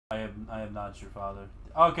I am not your father.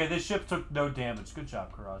 Okay, this ship took no damage. Good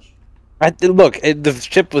job, Courage. Look, the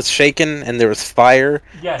ship was shaken and there was fire.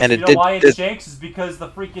 Yes, and you it know did, why it shakes is because the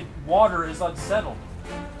freaking water is unsettled.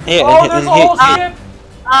 Yeah, oh, there's a whole ship!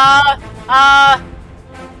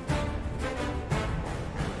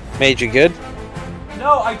 Made you good?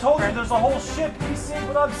 No, I told you there's a whole ship. You see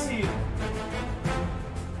what I'm seeing?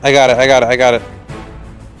 I got it.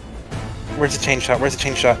 Where's the chain shot?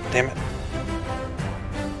 Damn it.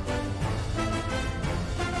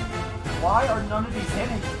 Why are none of these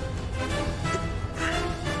hitting?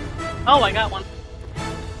 Oh, I got one.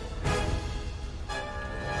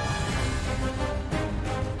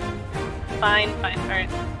 Fine, alright.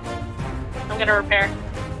 I'm gonna repair.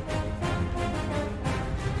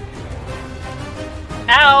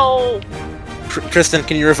 Ow! Tristan,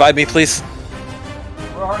 can you revive me, please?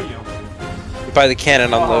 Where are you? By the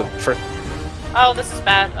cannon on the first. Oh, this is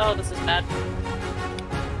bad.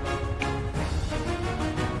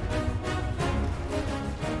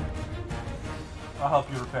 I'll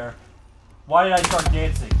help you repair. Why did I start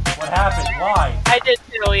dancing? What happened? Why? I did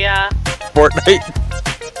too, yeah. Fortnite.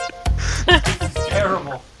 This is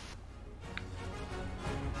terrible.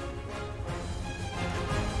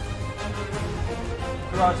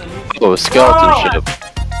 Oh, a skeleton ship.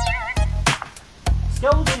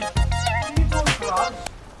 Skeleton? What are you doing, Courage?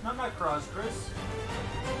 Not Courage, Chris.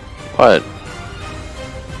 What? Courage,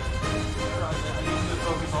 I need you to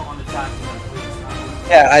focus on attacking them, please.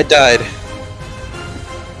 Yeah, I died.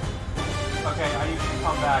 Okay, I need you to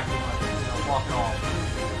come back and walk it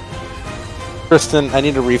off. Tristan, I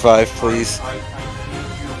need a revive, please. I need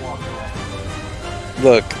you to walk it off.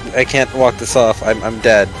 Look, I can't walk this off. I'm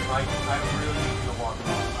dead. I really need you to walk it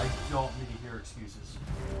off. I don't need to hear excuses.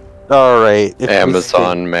 Alright.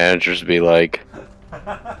 Amazon managers be like, That's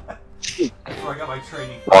where I got my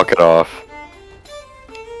training. walk it off.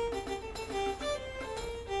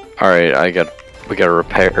 Alright, we gotta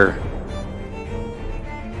repair.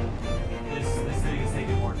 This thing is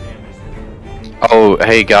taking more damage. Oh,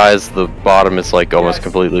 hey guys, the bottom is like almost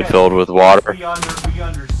completely filled with water. We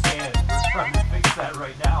understand. We're trying to fix that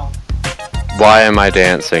right now. Why am I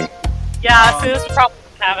dancing? Yeah, see, this is the problem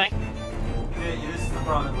I'm having. This is the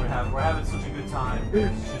problem that we're having. We're having such a good time.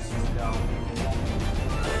 It's just, you know.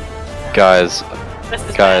 Guys,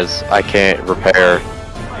 Bad. I can't repair. We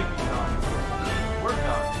might be done. We're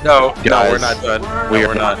done. No, Guys, we're not done. we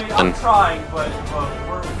are not I mean, done. I'm trying, but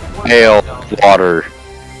we're Bale done. water.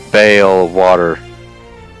 Bale water.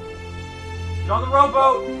 Get on the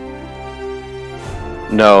rowboat.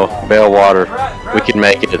 No, bale water. Grab We can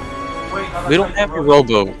make it. Wait, how We about don't I have a row-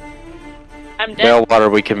 rowboat. I'm dead. Bale water,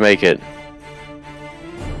 we can make it.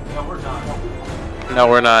 No, we're done. No,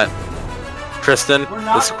 we're not. Tristan, We're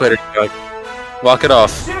not. let's quit it. Walk it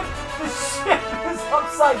off. The ship is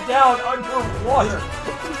upside down underwater.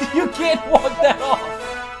 You can't walk that off.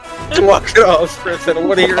 Walk it off, Tristan.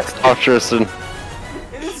 What are your... Oh, Tristan.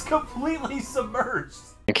 It is completely submerged.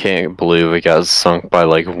 I can't believe we got sunk by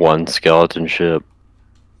like one skeleton ship.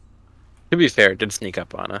 To be fair, it did sneak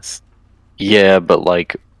up on us. Yeah, but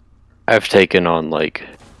like, I've taken on like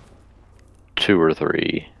 2 or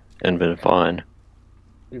 3 and been fine.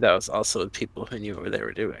 That was also with people who knew what they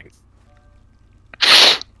were doing.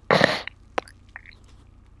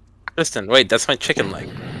 Tristan, wait, that's my chicken leg.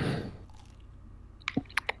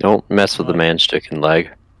 Don't mess with the man's chicken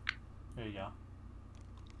leg. There you go.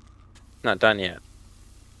 Not done yet.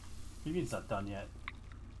 Maybe it's not done yet.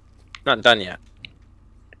 Not done yet.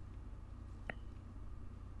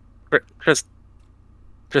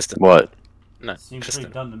 Tristan. What? No, Seems Tristan.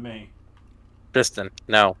 pretty done to me. Tristan,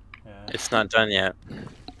 no. Yeah. It's not done yet.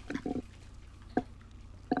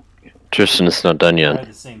 Tristan, it's not done I yet. had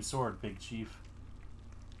the same sword, Big Chief.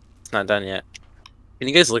 It's not done yet. Can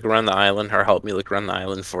you guys look around the island, or help me look around the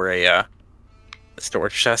island for a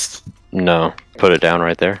storage chest? No, put it down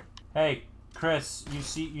right there. Hey, Chris, you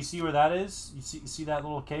see where that is? You see that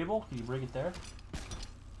little cable? Can you bring it there?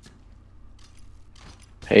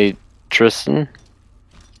 Hey, Tristan?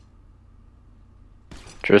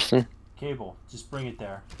 Tristan? Cable. Just bring it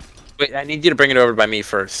there. Wait, I need you to bring it over by me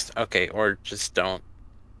first. Okay, or just don't.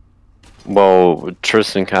 Well,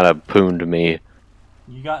 Tristan kind of pooned me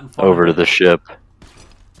You got in front over to of the it. ship.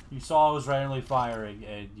 You saw I was randomly firing,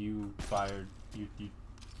 and you fired. You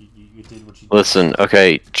did what you did. Listen,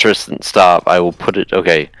 okay, Tristan, stop. I will put it.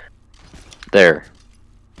 Okay, there.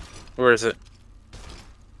 Where is it?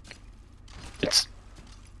 It's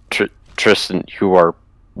Tristan. You are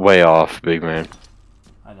way off, big man.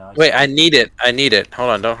 I know. Wait, I need it. I need it. Hold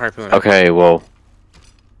on, don't harpoon it. Okay, well,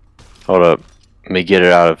 hold up. Let me get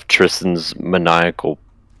it out of Tristan's maniacal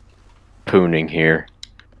pooning here.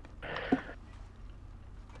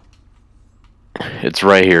 It's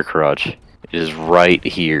right here, Crotch. It is right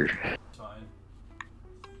here. Fine.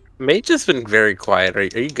 Mage has been very quiet. Are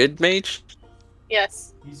you good, Mage?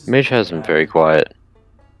 Yes. He's just Mage has been mad. very quiet.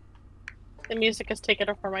 The music has taken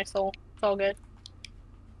over my soul. It's all good.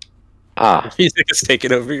 Ah, Music has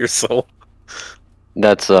taken over your soul.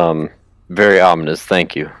 that's very ominous.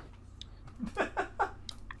 Thank you.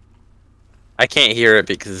 I can't hear it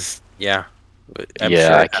because, yeah. I'm yeah,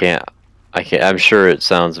 sure I can't. I'm sure it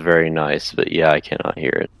sounds very nice, but yeah, I cannot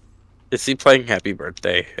hear it. Is he playing Happy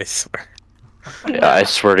Birthday? I swear. I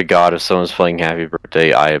swear to God, if someone's playing Happy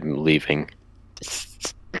Birthday, I am leaving.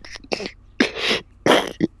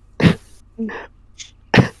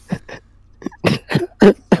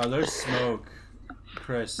 Oh, there's smoke.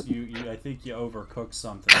 Chris, I think you overcooked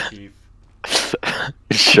something, Chief.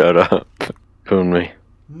 Shut up. Poon me.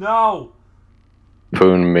 No!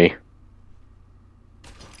 Poon me.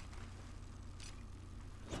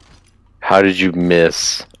 How did you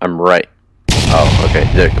miss? I'm right. Oh, okay.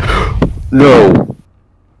 There. No!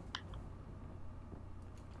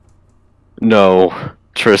 No.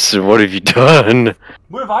 Tristan, what have you done?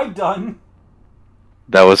 What have I done?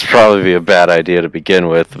 That was probably a bad idea to begin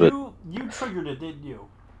with, but... You triggered it, didn't you?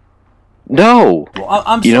 No! Well,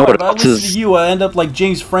 I'm You sorry, know what but I else listened is- to you, I end up like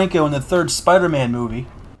James Franco in the third Spider-Man movie.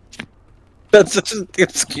 That's such an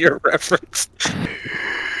obscure reference.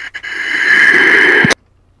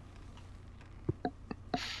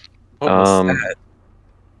 What was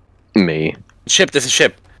that? Me. Ship, this is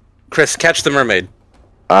Ship. Chris, catch the mermaid.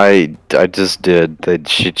 I just did.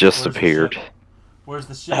 She just Where's the appeared. ship? Where's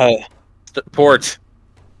the ship? Port.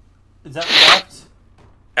 Is that left?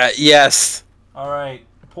 Yes. Alright,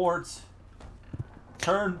 port.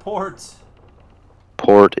 Turn port.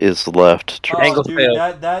 Port is left. Oh, Angle dude, sail.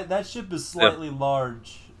 that ship is slightly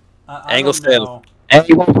large. I Angle don't sail. know.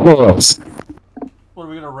 What, are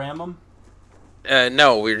we gonna ram them?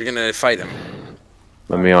 No, we're gonna fight him.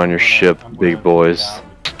 Let me on your ship, I'm big gonna boys.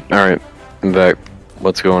 find out. Alright, I'm back.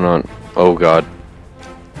 What's going on? Oh god.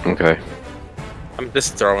 Okay. I'm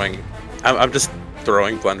just throwing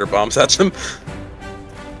blunder bombs at them.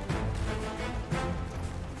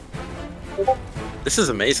 This is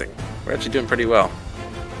amazing. We're actually doing pretty well.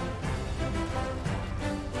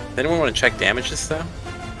 Does anyone want to check damages though?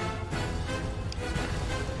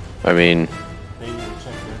 I mean, They need to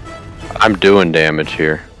check their... I'm doing damage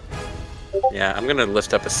here. Yeah, I'm gonna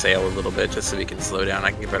lift up a sail a little bit just so we can slow down.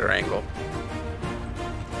 I can get a better angle.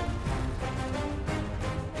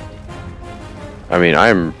 I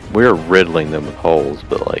mean, we're riddling them with holes,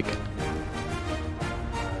 but like,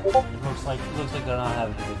 It looks like they're not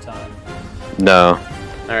having a good time. no.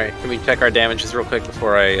 All right, can we check our damages real quick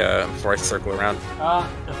before I circle around?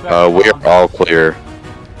 We are all clear.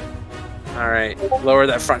 All right, lower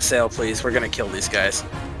that front sail, please. We're gonna kill these guys.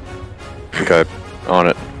 Okay, on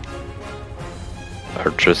it.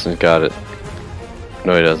 Our Tristan's got it.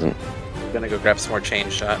 No, he doesn't. I'm gonna go grab some more chain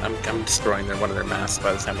shot. I'm destroying one of their masts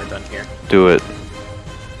by the time we're done here. Do it.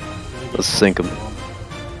 Let's sink him.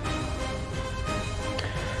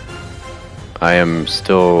 I am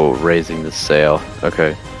still raising the sail.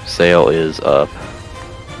 Okay, sail is up.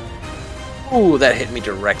 Ooh, that hit me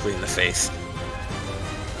directly in the face.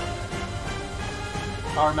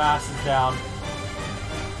 Our mass is down.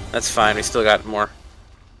 That's fine. We still got more.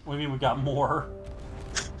 What do you mean we got more?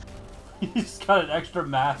 You just got an extra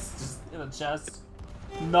mass just in the chest.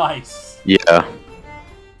 Nice. Yeah.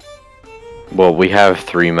 Well, we have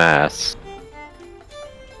 3 masts.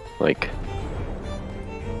 Like,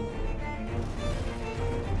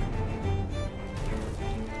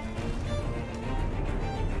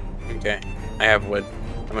 Okay, I have wood.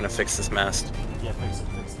 I'm gonna fix this mast. Yeah, fix it,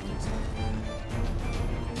 fix it, fix it.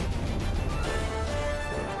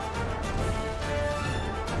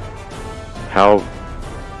 how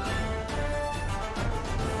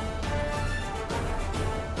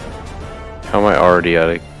am I already out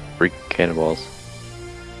of freak cannonballs?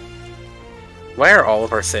 Why are all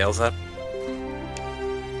of our sails up?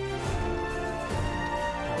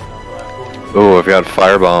 Oh, I've got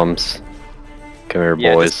fire bombs. Come here,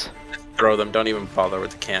 Yeah, boys. Just throw them. Don't even bother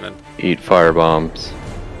with the cannon. Eat fire bombs.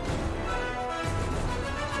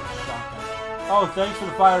 Shotgun. Oh, thanks for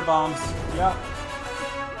the fire bombs. Yep.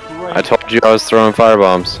 Great. I told you I was throwing fire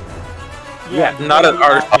bombs. Yeah, not at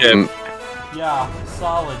our ship. Yeah,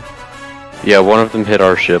 solid. Yeah, one of them hit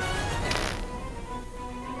our ship.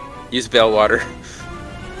 Use bell water.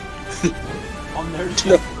 On their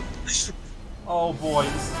ship. Oh boy,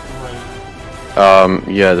 this is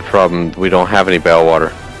great. Yeah, the problem, we don't have any bell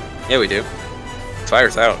water. Yeah, we do.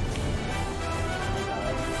 Fire's out.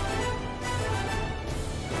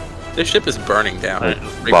 This ship is burning down.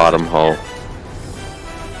 Bottom hull.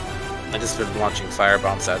 I just been launching fire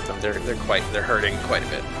bombs at them. They're hurting quite a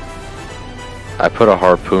bit. I put a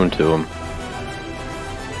harpoon to them.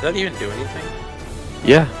 Does that even do anything?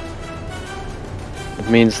 Yeah. It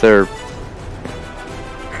means they're...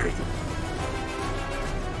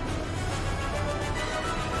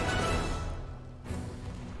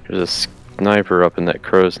 There's a sniper up in that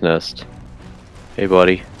crow's nest. Hey,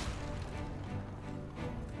 buddy.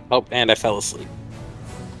 Oh, and I fell asleep.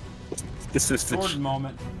 This is the Gordon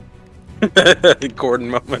moment. Gordon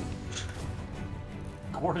moment.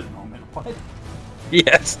 Gordon moment. What?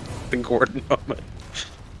 Yes, the Gordon moment.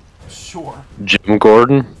 Sure. Jim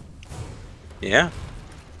Gordon? Yeah.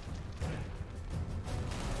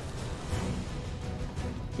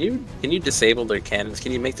 Can you disable their cannons?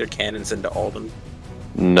 Can you make their cannons into Alden?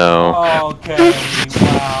 No. Okay.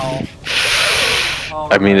 Wow.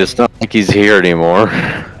 I mean, it's not like he's here anymore.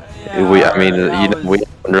 Yeah, we haven't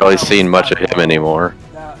really seen much of him anymore.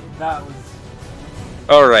 That was.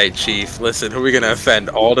 Alright, Chief, listen, are we gonna offend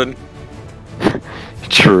Alden?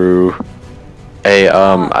 True. Hey,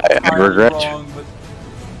 I regret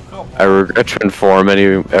I regret to inform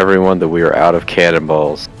everyone that we are out of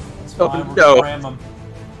cannonballs. It's fine, Oh, we're no. gonna ram 'em.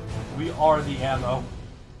 We are the ammo.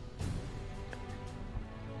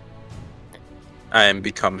 I am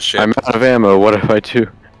become shit. I'm out of ammo, what do I do?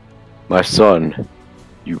 My son,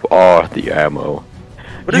 you are the ammo.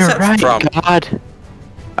 What is that from? God.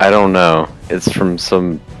 I don't know. It's from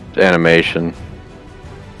some animation.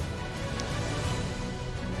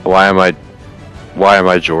 Why am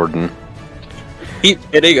I Jordan? Keep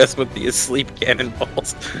hitting us with the asleep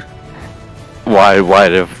cannonballs. Why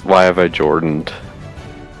have I Jordaned?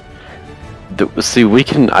 See, we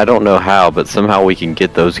can. I don't know how, but somehow we can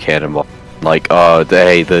get those cannonballs. Like,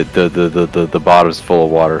 hey, the bottom's full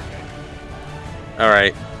of water.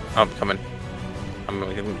 Alright, I'm coming. I'm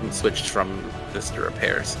gonna switch from this to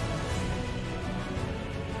repairs.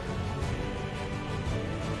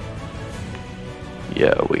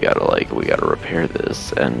 Yeah, we gotta repair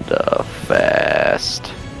this and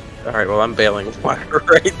fast. Alright, well I'm bailing water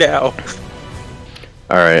right now.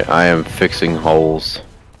 Alright, I am fixing holes.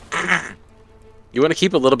 You want to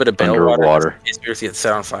keep a little bit of bail Underwater. water in case we get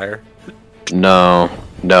set on fire? No,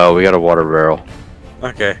 we got a water barrel.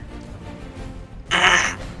 Okay.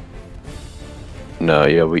 No,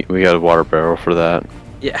 yeah, we got a water barrel for that.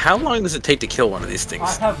 Yeah, how long does it take to kill one of these things?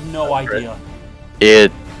 I have no idea.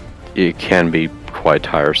 It can be quite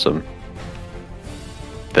tiresome.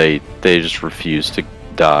 They just refuse to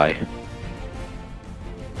die.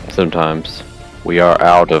 Sometimes we are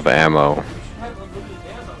out of ammo. We should have unlimited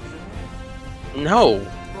ammo, shouldn't we? No.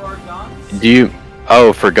 For our guns? Do you?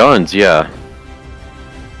 Oh, for guns, yeah.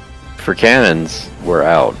 For cannons, we're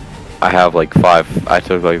out. I have like 5. I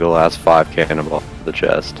took like the last 5 cannonballs to the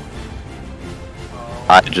chest.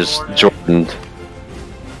 I just Jordaned.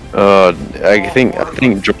 I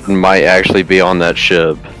think Jordan might actually be on that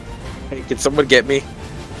ship. Hey, can someone get me?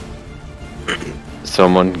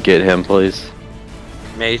 Someone get him, please.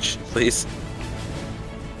 Mage, please.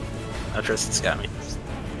 Oh, Tristan's got me.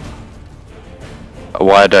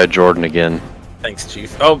 Why did I Jordan again? Thanks,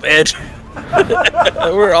 Chief. Oh, man.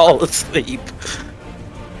 We're all asleep.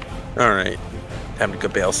 Alright. Time to go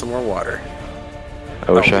bail some more water.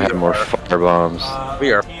 I wish I had more fire bombs.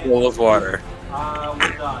 We are full of water.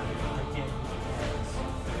 We're done. I can't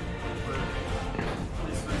use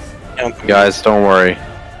this was, Guys, don't worry.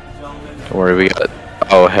 gentlemen. Don't worry, we got.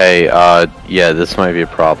 Oh, hey, yeah, this might be a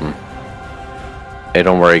problem. Hey,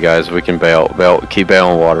 don't worry, guys. We can bail. Keep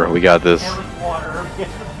bailing water. We got this. And water. We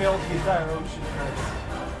have to build the entire ocean.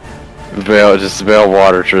 Just bail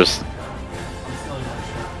water, just.